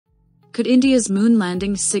Could India's moon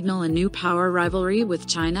landing signal a new power rivalry with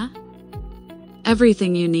China?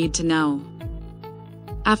 Everything you need to know.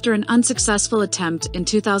 After an unsuccessful attempt in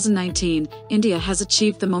 2019, India has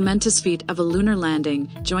achieved the momentous feat of a lunar landing,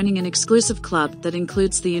 joining an exclusive club that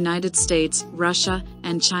includes the United States, Russia,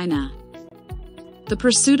 and China. The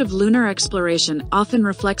pursuit of lunar exploration often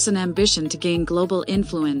reflects an ambition to gain global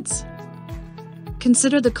influence.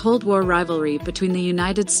 Consider the Cold War rivalry between the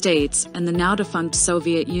United States and the now-defunct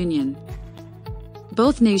Soviet Union.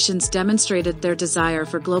 Both nations demonstrated their desire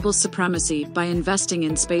for global supremacy by investing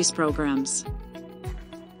in space programs.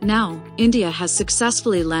 Now, India has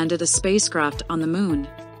successfully landed a spacecraft on the moon.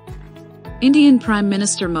 Indian Prime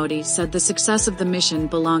Minister Modi said the success of the mission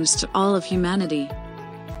belongs to all of humanity.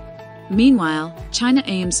 Meanwhile, China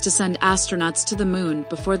aims to send astronauts to the moon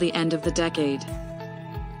before the end of the decade.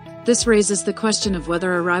 This raises the question of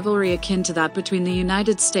whether a rivalry akin to that between the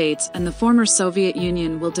United States and the former Soviet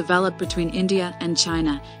Union will develop between India and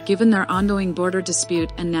China, given their ongoing border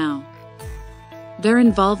dispute and now their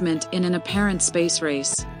involvement in an apparent space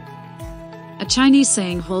race. A Chinese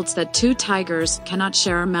saying holds that two tigers cannot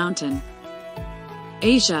share a mountain.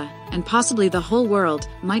 Asia, and possibly the whole world,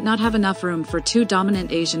 might not have enough room for two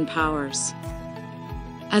dominant Asian powers.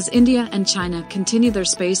 As India and China continue their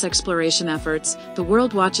space exploration efforts, the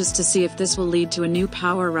world watches to see if this will lead to a new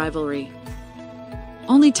power rivalry.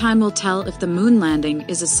 Only time will tell if the moon landing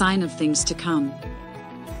is a sign of things to come.